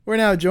We're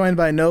now joined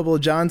by Noble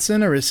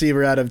Johnson, a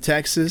receiver out of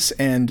Texas,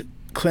 and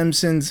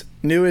Clemson's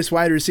newest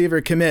wide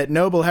receiver commit.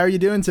 Noble, how are you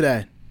doing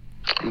today?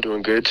 I'm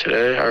doing good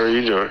today. How are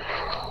you doing?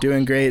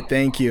 Doing great,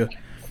 thank you.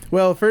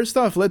 Well, first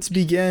off, let's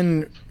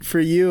begin for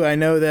you. I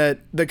know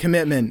that the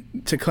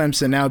commitment to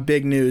Clemson, now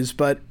big news,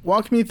 but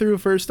walk me through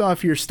first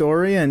off your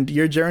story and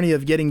your journey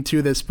of getting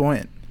to this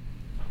point.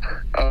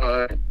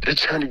 The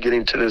journey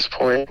getting to this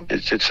point,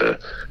 it's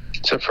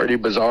a pretty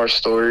bizarre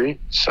story.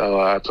 So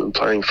I've been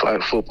playing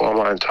flag football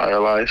my entire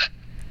life.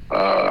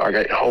 I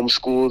got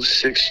homeschooled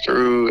 6th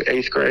through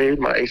 8th grade.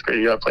 My 8th grade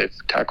year, I played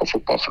tackle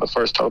football for the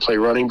first time. I played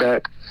running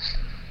back.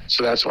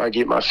 So that's where I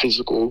get my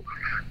physical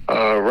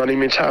running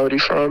mentality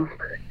from.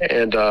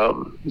 And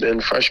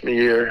then freshman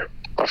year,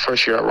 my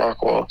first year at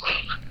Rockwall,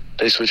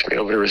 they switched me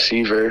over to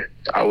receiver.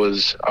 I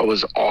was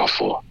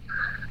awful.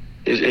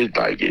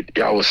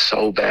 I was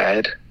so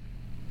bad.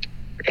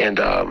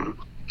 And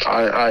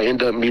I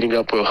ended up meeting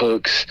up with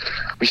Hooks.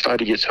 We started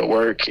to get to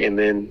work, and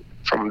then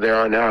from there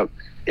on out,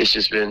 it's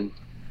just been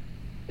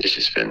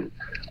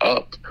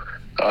up.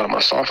 My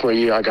sophomore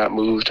year, I got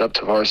moved up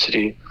to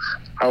varsity.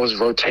 I was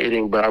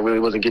rotating, but I really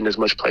wasn't getting as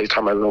much play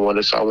time as I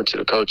wanted, so I went to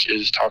the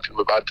coaches, talked to them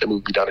about them,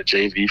 moved me down to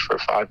JV for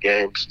 5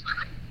 games.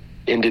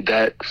 Ended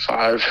my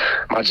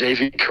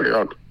JV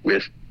career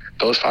with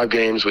those 5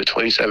 games with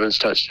 27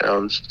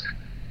 touchdowns,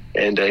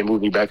 and they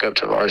moved me back up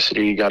to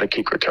varsity, got a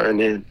kick return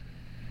in,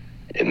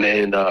 and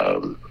then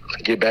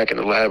get back in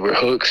the lab with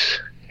Hooks.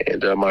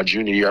 And my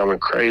junior year, I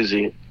went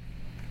crazy.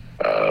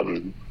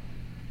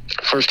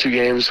 First 2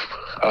 games,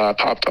 I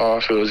popped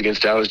off. It was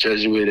against Dallas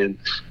Jesuit and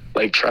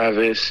Lake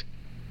Travis.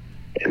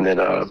 And then,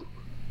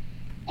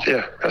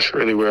 that's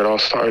really where it all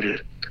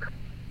started.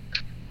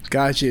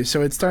 Got you.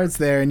 So it starts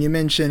there, and you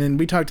mentioned, and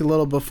we talked a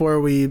little before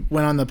we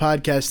went on the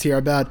podcast here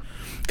about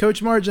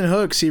Coach Margin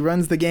Hooks. He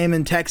runs the game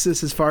in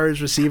Texas as far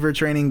as receiver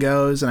training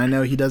goes, and I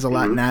know he does a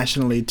lot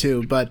nationally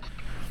too. But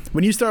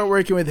when you start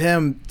working with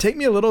him, take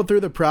me a little through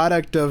the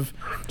product of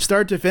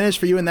start to finish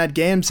for you in that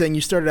game, saying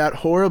you started out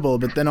horrible,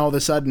 but then all of a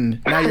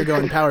sudden, now you're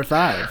going Power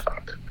 5.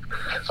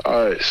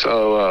 All right,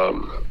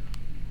 so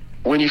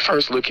when you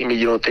first look at me,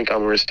 you don't think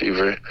I'm a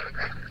receiver,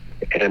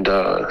 and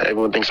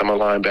everyone thinks I'm a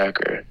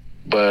linebacker.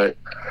 But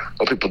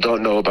what people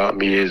don't know about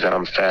me is that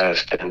I'm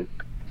fast, and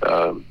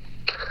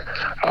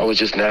I was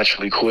just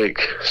naturally quick.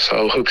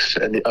 So Hooks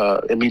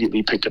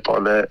immediately picked up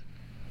on that.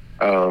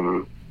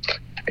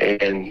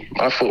 And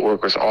my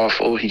footwork was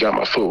awful. He got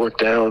my footwork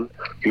down.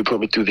 He put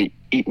me through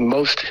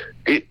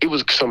it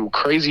was some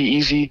crazy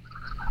easy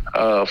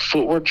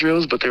footwork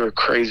drills, but they were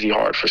crazy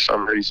hard for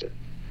some reason.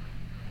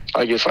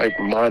 I guess like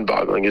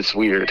mind-boggling. It's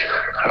weird.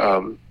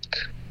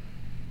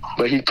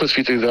 But he puts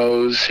me through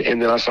those,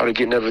 and then I started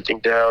getting everything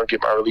down,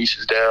 get my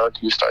releases down.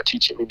 He would start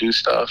teaching me new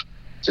stuff,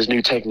 just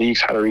new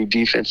techniques, how to read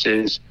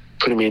defenses,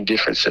 putting me in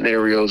different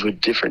scenarios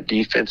with different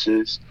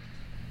defenses.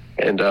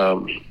 And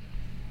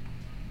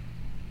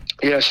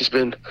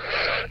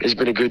it's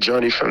been a good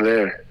journey from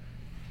there.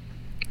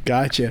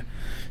 Gotcha.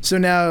 So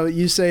now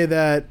you say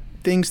that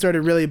things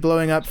started really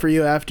blowing up for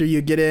you after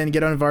you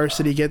get on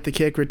varsity, get the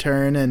kick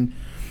return, and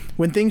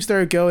when things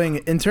started going,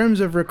 in terms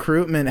of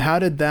recruitment, how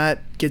did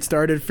that get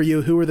started for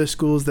you? Who were the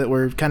schools that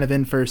were kind of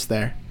in first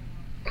there?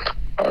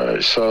 All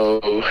right,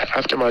 so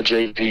after my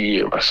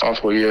JV, my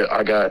sophomore year,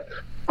 I got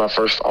my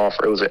first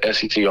offer. It was an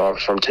SEC offer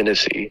from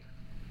Tennessee.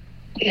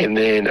 And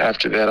then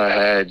after that, I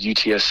had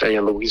UTSA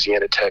and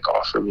Louisiana Tech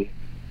offer me.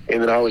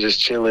 And then I was just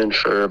chilling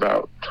for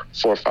about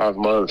 4 or 5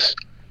 months.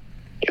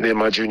 And then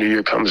my junior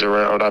year comes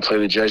around. I play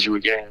the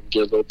Jesuit game, get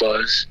a little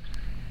buzz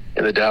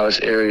in the Dallas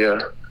area.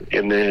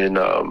 And then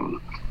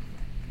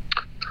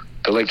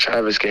the Lake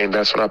Travis game,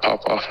 that's when I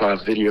pop off. My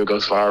video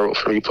goes viral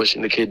for me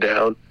pushing the kid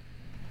down.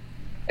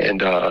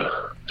 And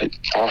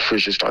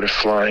offers just started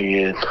flying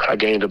in. I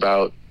gained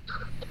about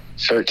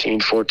 13,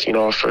 14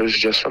 offers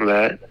just from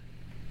that.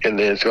 And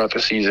then throughout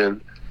the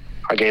season,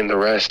 I gained the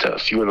rest, a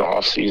few in the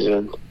off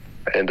season.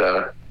 And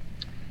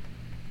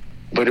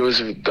but it was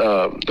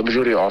the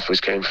majority of offers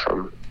came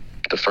from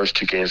the first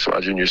 2 games of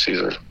my junior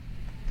season.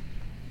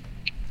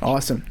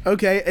 Awesome.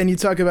 Okay, and you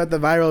talk about the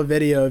viral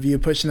video of you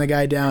pushing the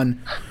guy down.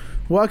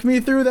 Walk me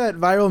through that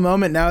viral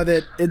moment now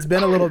that it's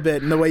been a little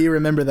bit and the way you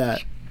remember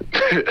that.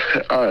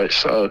 All right,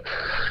 so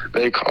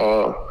they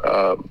call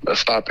a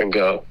stop and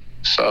go.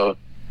 So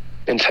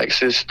in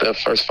Texas, the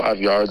first 5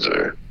 yards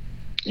are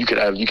you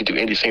could do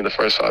anything the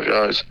first 5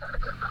 yards.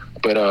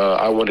 But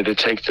I wanted to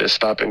take the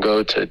stop and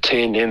go to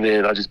 10, and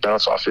then I just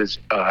bounce off his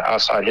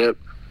outside hip.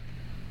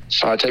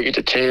 So I take it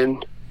to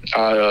 10.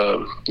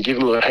 I give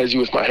him a little hezzy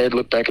with my head,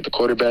 look back at the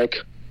quarterback.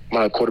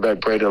 My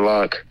quarterback, Braden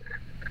Locke,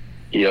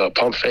 he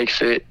pump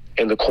fakes it,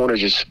 and the corner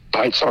just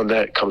bites on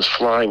that, comes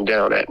flying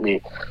down at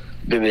me.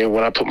 Then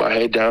when I put my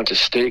head down to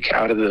stick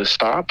out of the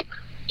stop,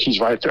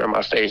 he's right there in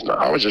my face. Now,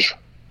 I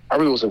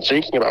really wasn't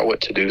thinking about what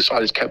to do, so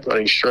I just kept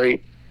running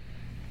straight,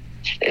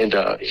 and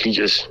he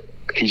just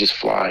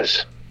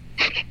flies.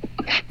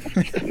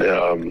 And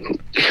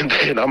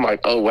then I'm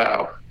like, oh,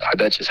 wow,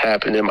 that just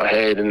happened in my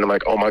head. And I'm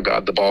like, oh, my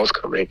God, the ball's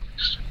coming.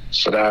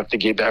 So then I have to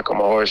get back on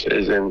my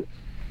horses. And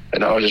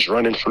I was just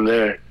running from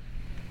there.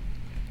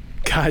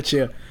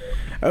 Gotcha.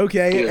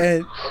 Okay, Yeah.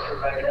 and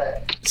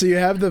so you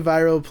have the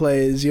viral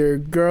plays. You're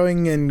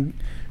growing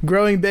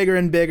bigger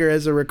and bigger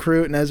as a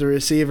recruit and as a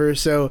receiver.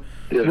 So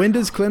Yeah. when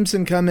does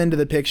Clemson come into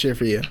the picture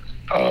for you?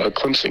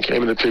 Clemson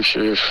came in the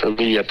picture for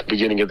me at the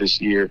beginning of this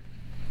year.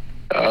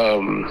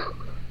 Coach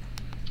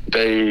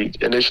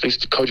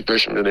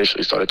Grisham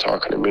initially started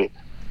talking to me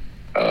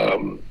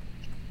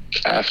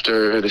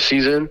after the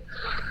season,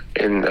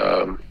 and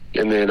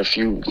then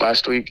 2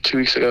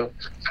 weeks ago,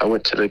 I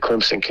went to the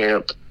Clemson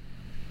camp,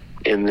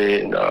 and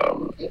then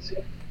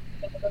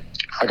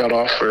I got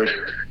offered.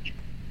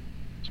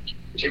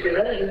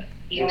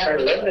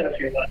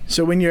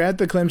 So when you're at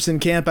the Clemson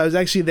camp, I was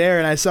actually there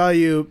and I saw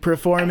you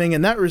performing,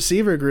 and that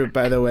receiver group,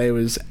 by the way,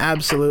 was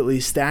absolutely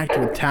stacked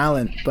with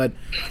talent. But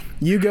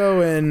you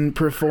go and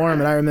perform,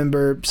 and I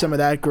remember some of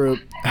that group.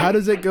 How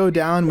does it go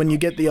down when you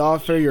get the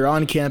offer? You're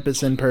on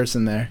campus in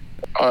person there.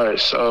 All right,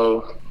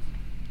 so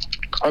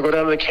I'll go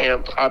down to the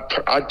camp.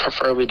 I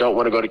preferably don't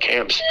want to go to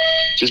camps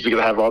just because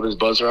I have all this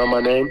buzz around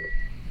my name.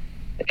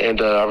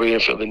 And I really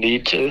didn't feel the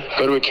need to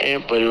go to a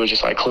camp, but it was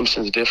just like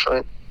Clemson's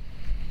different.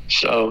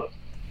 So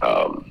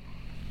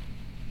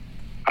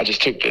I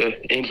just took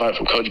the invite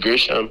from Coach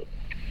Grisham.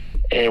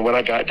 And when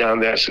I got down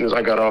there, as soon as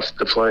I got off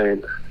the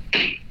plane,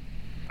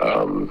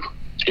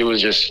 it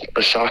was just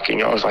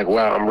shocking. I was like,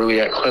 wow, I'm really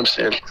at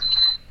Clemson.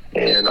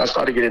 And I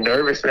started getting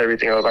nervous and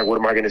everything. I was like, what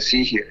am I going to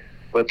see here?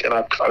 But then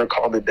I kind of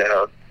calmed it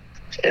down.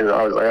 And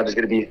I was like, I'm just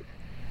going to be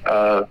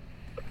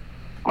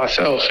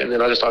myself. And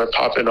then I just started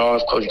popping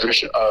off. Coach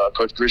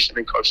Grisham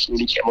and Coach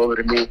Sweeney came over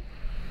to me,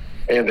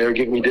 and they were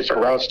giving me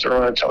different routes to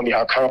run, telling me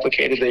how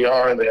complicated they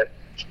are and that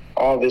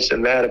all this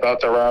and that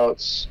about the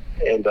routes.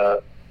 And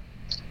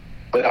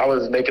but I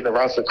was making the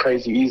routes look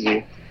crazy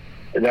easy.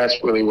 And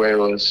that's really where it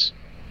was.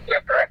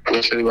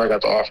 That's really where I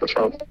got the offer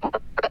from.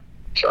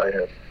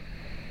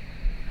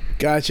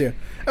 Gotcha.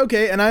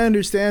 Okay, and I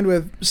understand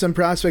with some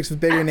prospects with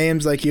bigger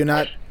names like you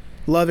not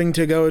loving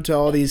to go to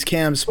all these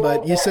camps,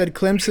 but you said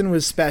Clemson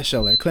was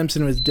special or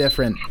Clemson was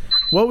different.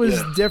 What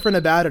was different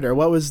about it, or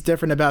what was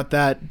different about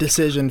that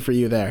decision for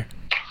you there?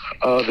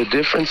 The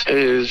difference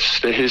is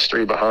the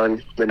history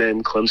behind the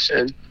name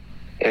Clemson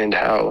and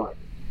how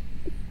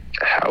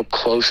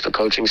close the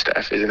coaching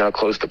staff is and how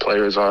close the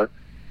players are.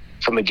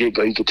 From the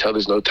get-go, you could tell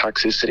there's no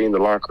toxicity in the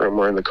locker room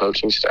or in the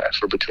coaching staff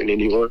or between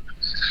anyone,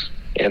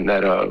 and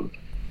that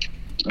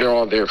they're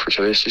all there for each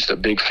other. It's just a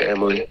big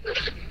family,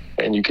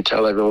 and you could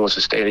tell everyone wants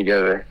to stay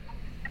together.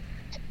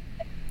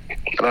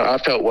 And I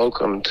felt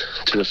welcomed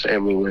to the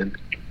family when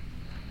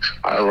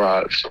I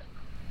arrived.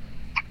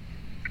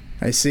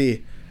 I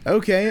see.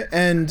 Okay,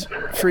 and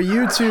for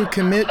you to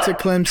commit to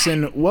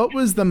Clemson, what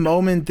was the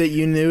moment that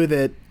you knew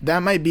that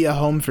might be a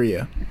home for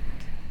you?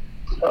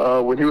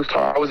 When he was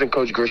talking, I was in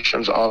Coach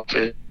Grisham's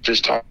office,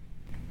 just talking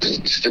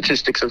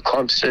statistics of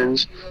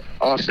Clemson's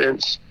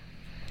offense.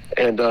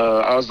 And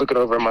I was looking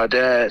over at my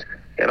dad,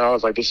 and I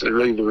was like, this is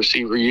really the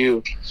receiver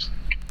you.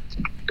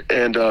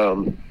 And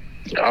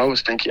I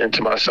was thinking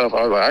to myself,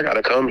 I was like, I got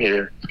to come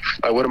here.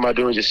 Like, what am I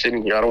doing just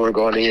sitting here? I don't want to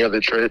go on any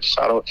other trips.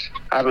 I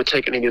haven't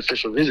taken any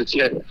official visits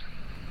yet.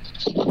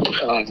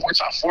 Which I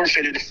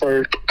forfeited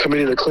for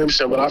committing to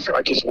Clemson, but I feel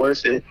like it's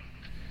worth it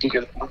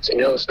because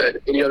nothing else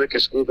that any other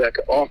school that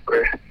could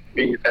offer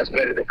me that's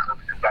better than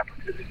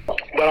Clemson.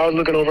 But I was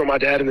looking over at my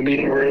dad in the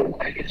meeting room,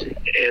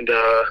 and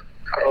I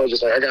was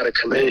just like, I got to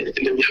commit.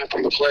 And then we hopped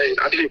on the plane.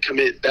 I didn't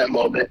commit that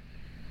moment.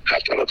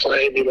 Hopped on the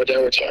plane. Me and my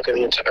dad were talking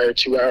the entire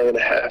 2 hour and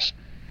a half.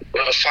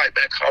 Flight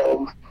back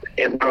home.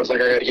 And I was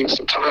like, I got to give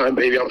some time.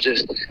 Maybe I'm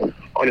just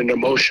on an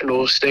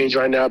emotional stage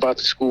right now about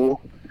the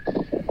school,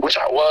 which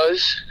I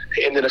was.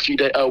 And then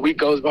a week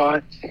goes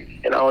by,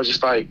 and I was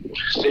just like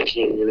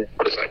thinking,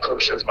 it's like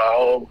Clemson's my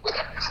home.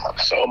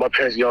 So my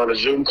parents get on a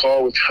Zoom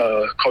call with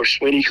Coach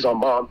Sweeney because my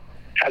mom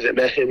hasn't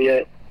met him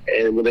yet.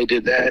 And when they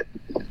did that,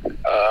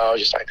 I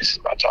was just like, this is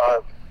my time.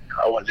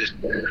 I want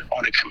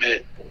to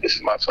commit. This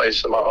is my place,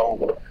 this is my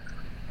home.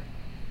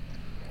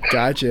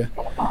 Gotcha.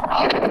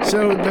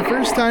 So the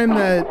first time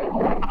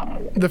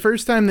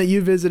that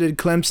you visited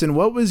Clemson,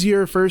 what was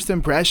your first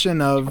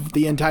impression of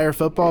the entire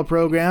football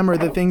program or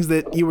the things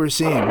that you were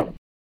seeing?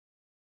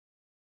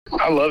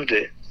 I loved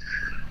it.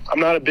 I'm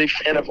not a big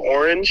fan of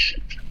orange,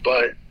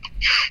 but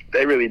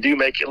they really do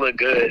make it look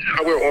good.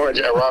 I wear orange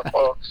at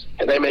Rockwall,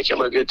 and they make it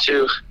look good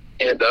too.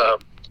 And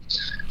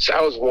so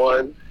that was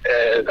one.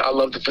 And I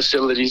love the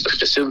facilities. The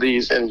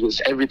facilities and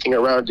just everything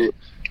around it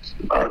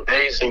are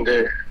amazing.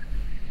 They're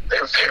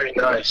very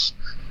nice.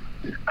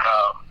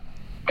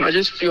 I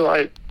just feel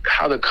like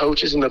how the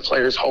coaches and the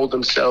players hold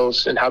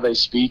themselves and how they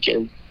speak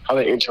and how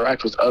they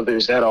interact with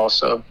others, that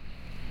also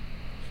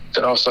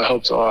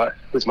helps a lot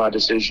with my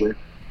decision.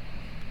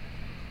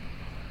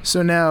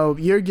 So now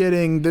you're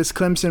getting this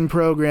Clemson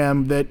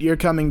program that you're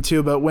coming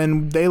to, but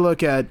when they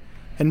look at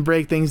and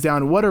break things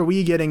down, what are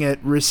we getting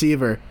at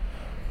receiver?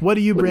 What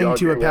do you bring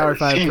to a Power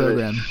 5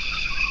 program?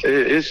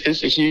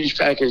 It's a huge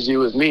package, you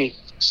with me.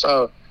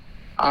 So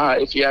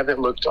if you haven't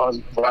looked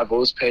on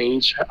Rivals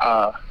page,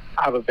 I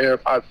have a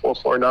verified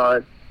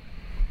 4.49,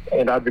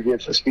 and I begin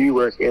some speed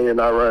work in,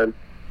 and I run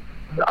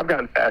I've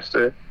gotten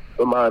faster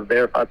with my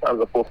verified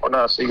times of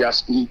 4.49. So you got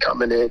speed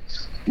coming in,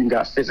 you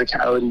got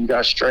physicality, you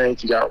got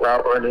strength, you got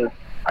route running.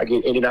 I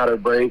get in and out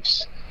of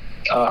breaks.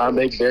 I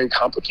make very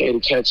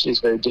complicated catches,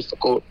 very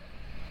difficult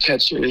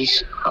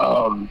catches.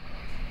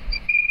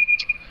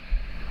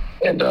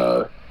 And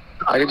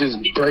I can just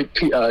break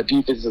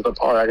defenses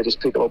apart. I can just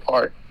pick them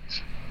apart.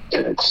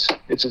 And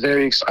it's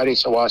very exciting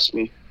to watch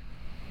me.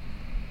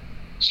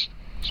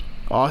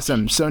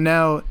 Awesome. So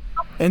now,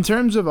 in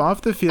terms of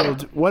off the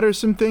field, what are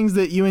some things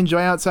that you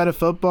enjoy outside of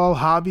football,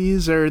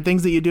 hobbies, or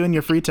things that you do in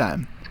your free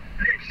time?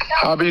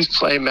 Hobbies: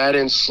 play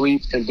Madden,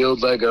 sleep, and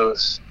build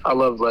Legos. I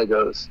love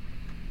Legos.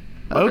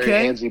 I'm a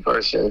very handsy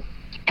person.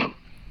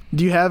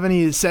 Do you have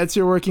any sets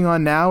you're working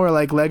on now, or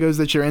like Legos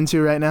that you're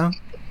into right now?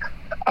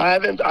 I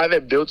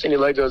haven't built any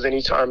Legos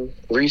anytime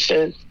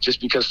recent, just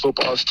because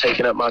football's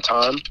taking up my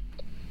time.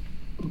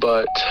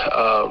 But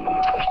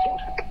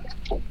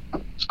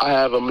I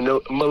have a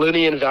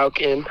Millennium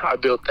Falcon. I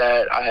built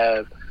that. I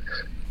have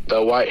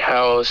the White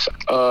House.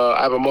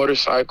 I have a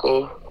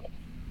motorcycle.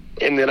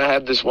 And then I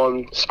have this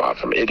one spot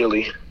from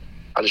Italy.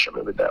 I just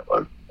remembered that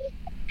one.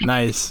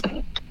 Nice.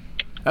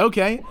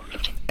 Okay.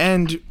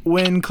 And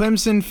when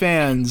Clemson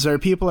fans or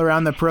people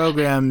around the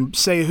program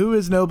say, "Who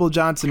is Noble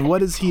Johnson?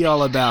 What is he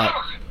all about?"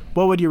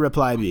 what would your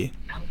reply be?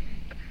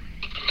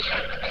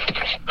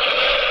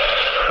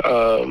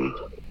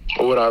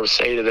 What would I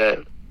say to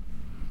that?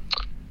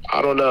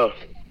 I don't know.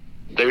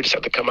 They would just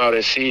have to come out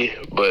and see,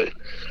 but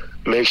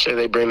make sure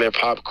they bring their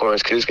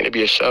popcorns, because it's going to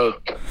be a show.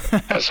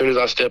 As soon as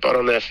I step out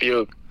on that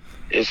field,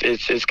 it's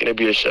going to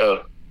be a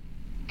show.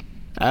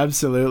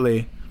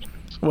 Absolutely.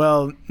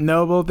 Well,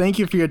 Noble, thank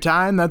you for your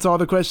time. That's all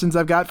the questions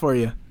I've got for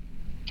you.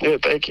 Yeah,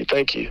 thank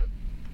you.